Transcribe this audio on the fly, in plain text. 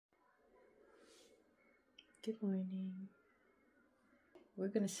Good morning. We're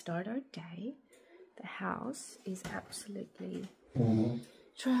going to start our day. The house is absolutely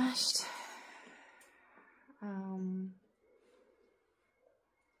trashed.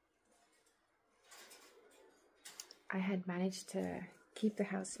 I had managed to keep the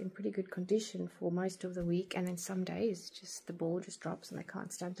house in pretty good condition for most of the week, and then some days just the ball just drops and I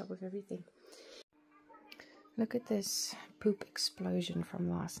can't stand top of everything. Look at this poop explosion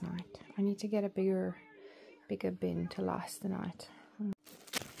from last night. I need to get a bigger bin to last the night.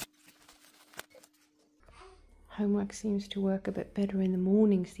 Homework seems to work a bit better in the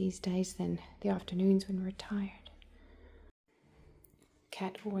mornings these days than the afternoons when we're tired.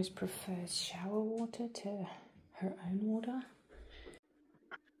 Cat always prefers shower water to her own water.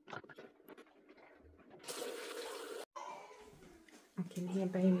 I can hear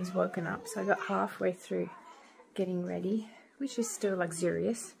baby's woken up, so I got halfway through getting ready, which is still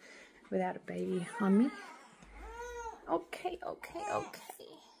luxurious without a baby on me. Okay.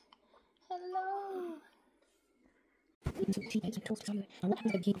 Hello.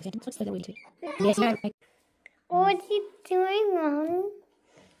 What are you doing, Mom?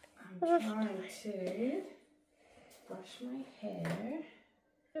 I'm trying to brush my hair.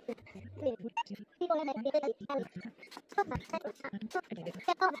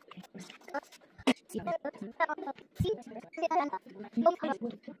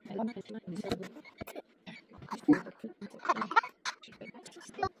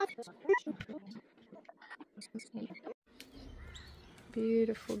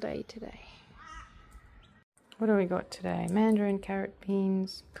 Beautiful day today. What do we got today? Mandarin, carrot,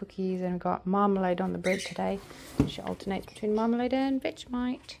 beans, cookies, and we've got marmalade on the bread today. She alternates between marmalade and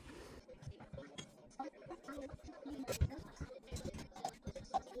Vegemite.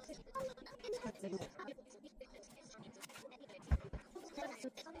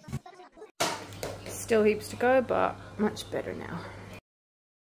 Still heaps to go, but much better now.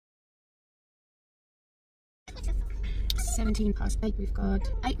 17 past 8, we've got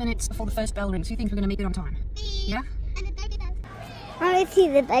 8 minutes before the first bell rings. Do you think we're going to make it on time? Yeah? I want to see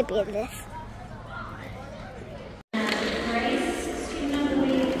the baby in this.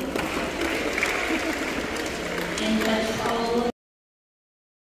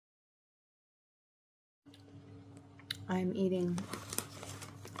 I'm eating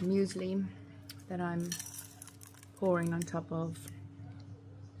muesli that I'm pouring on top of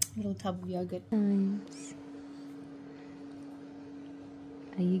a little tub of yogurt.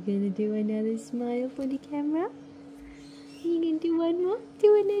 Are you gonna do another smile for the camera? You gonna do one more?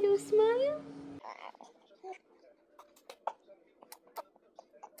 Do a little smile?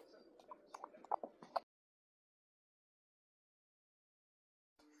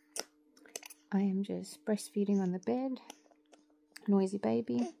 I am just breastfeeding on the bed. Noisy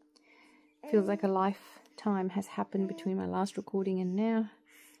baby. Feels like a lifetime has happened between my last recording and now.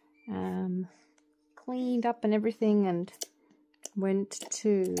 Cleaned up and everything and went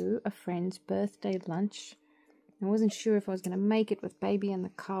to a friend's birthday lunch. I wasn't sure if I was going to make it with baby in the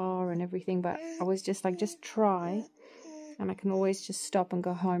car and everything, but I was just like, just try. And I can always just stop and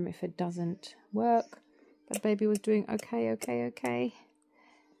go home if it doesn't work. But baby was doing okay.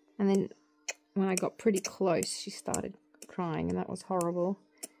 And then when I got pretty close, she started crying, and that was horrible.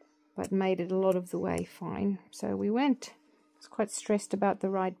 But made it a lot of the way fine. So we went. I was quite stressed about the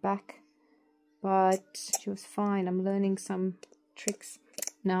ride back. But she was fine. I'm learning some tricks.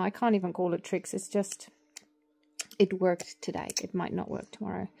 No, I can't even call it tricks. It's just, it worked today. It might not work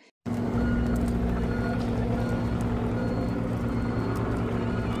tomorrow.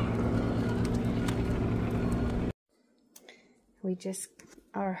 We just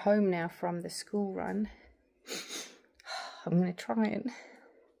are home now from the school run. I'm going to try and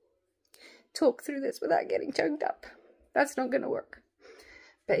talk through this without getting choked up. That's not going to work.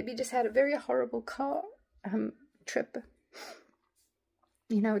 Baby just had a very horrible car trip.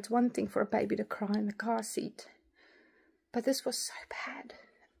 You know, it's one thing for a baby to cry in the car seat, but this was so bad.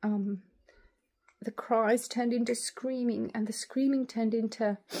 The cries turned into screaming, and the screaming turned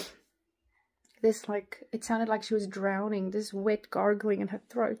into this, like, it sounded like she was drowning, this wet gargling in her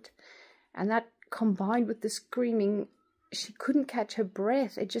throat. And that combined with the screaming, she couldn't catch her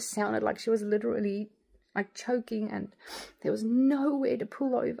breath. It just sounded like she was literally like choking, and there was nowhere to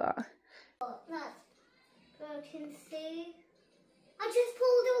pull over. I can see. I just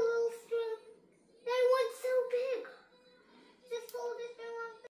pulled a little string. That one's so big. Just pulled it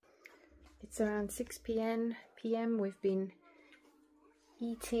through. It's around 6 p.m. We've been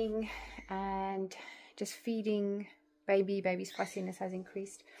eating and just feeding baby. Baby's fussiness has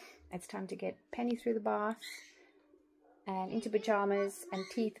increased. It's time to get Penny through the bath and into pajamas and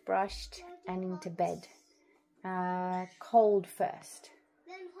teeth brushed and into bed. Cold first,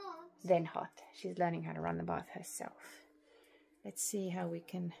 Then hot. then hot. She's learning how to run the bath herself. Let's see how we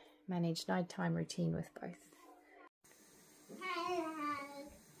can manage nighttime routine with both.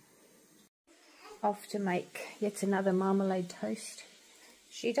 Off to make yet another marmalade toast.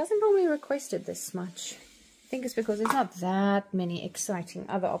 She doesn't normally request it this much. I think it's because there's not that many exciting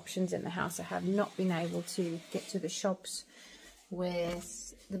other options in the house. I have not been able to get to the shops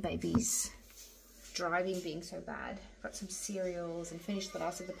with the babies driving being so bad. Got some cereals and finished the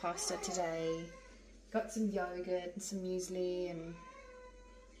last of the pasta today. Got some yogurt and some muesli and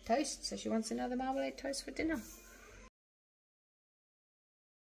toast. So she wants another marmalade toast for dinner.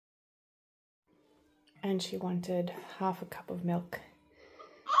 And she wanted half a cup of milk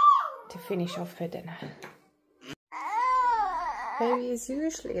to finish off her dinner. Baby is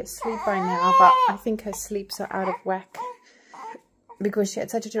usually asleep by now, but I think her sleeps are out of whack because she had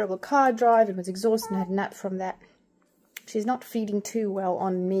such a terrible car drive and was exhausted and had a nap from that. She's not feeding too well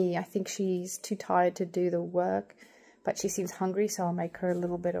on me. I think she's too tired to do the work, but she seems hungry, so I'll make her a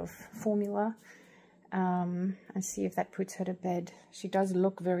little bit of formula and see if that puts her to bed. She does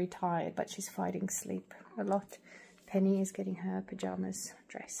look very tired, but she's fighting sleep a lot. Penny is getting her pajamas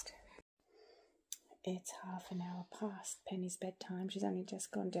dressed. It's half an hour past Penny's bedtime. She's only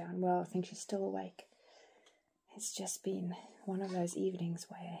just gone down. Well, I think she's still awake. It's just been one of those evenings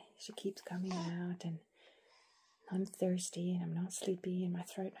where she keeps coming out and I'm thirsty and I'm not sleepy and my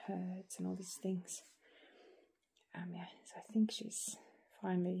throat hurts and all these things. Yeah, so I think she's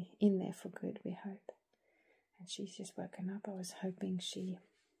finally in there for good, we hope. And she's just woken up. I was hoping she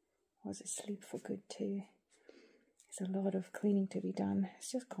was asleep for good too. There's a lot of cleaning to be done.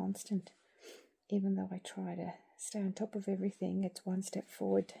 It's just constant. Even though I try to stay on top of everything, it's one step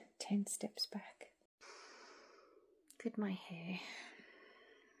forward, 10 steps back. Look at my hair.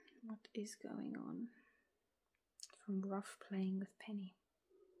 What is going on? From rough playing with Penny.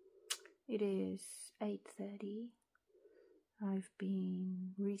 It is 8:30. I've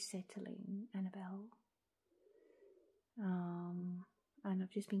been resettling Annabelle. And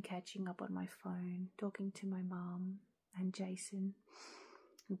I've just been catching up on my phone, talking to my mum and Jason,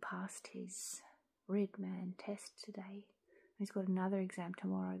 who passed his Red Man test today. He's got another exam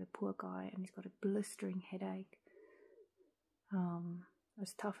tomorrow, the poor guy, and he's got a blistering headache.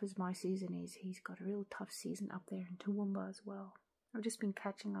 As tough as my season is, he's got a real tough season up there in Toowoomba as well. I've just been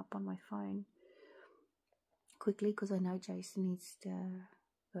catching up on my phone quickly because I know Jason needs to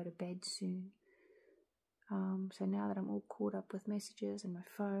go to bed soon. So now that I'm all caught up with messages and my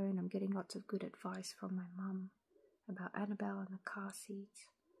phone, I'm getting lots of good advice from my mum about Annabelle and the car seats.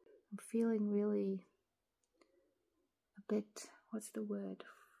 I'm feeling really a bit, what's the word,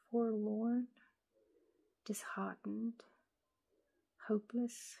 forlorn, disheartened,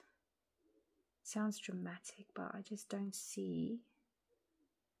 hopeless. Sounds dramatic, but I just don't see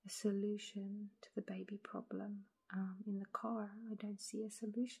a solution to the baby problem in the car. I don't see a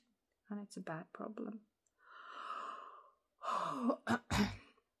solution, and it's a bad problem.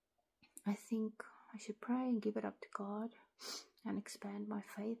 I think I should pray and give it up to God and expand my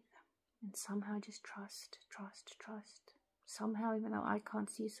faith and somehow just trust. Somehow, even though I can't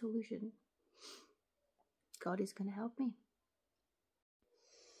see a solution, God is going to help me.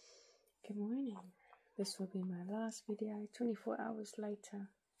 Good morning. This will be my last video, 24 hours later.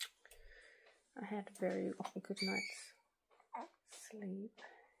 I had a very good night's sleep.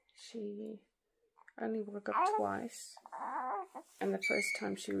 She only woke up twice, and the first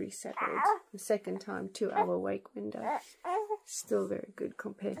time she resettled. The second time, 2-hour wake window. Still very good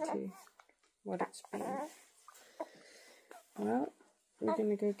compared to what it's been. Well, we're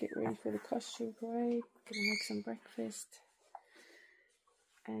gonna go get ready for the costume parade. Gonna make some breakfast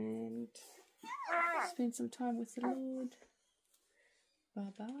and spend some time with the Lord.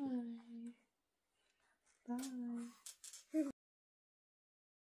 Bye-bye. Bye.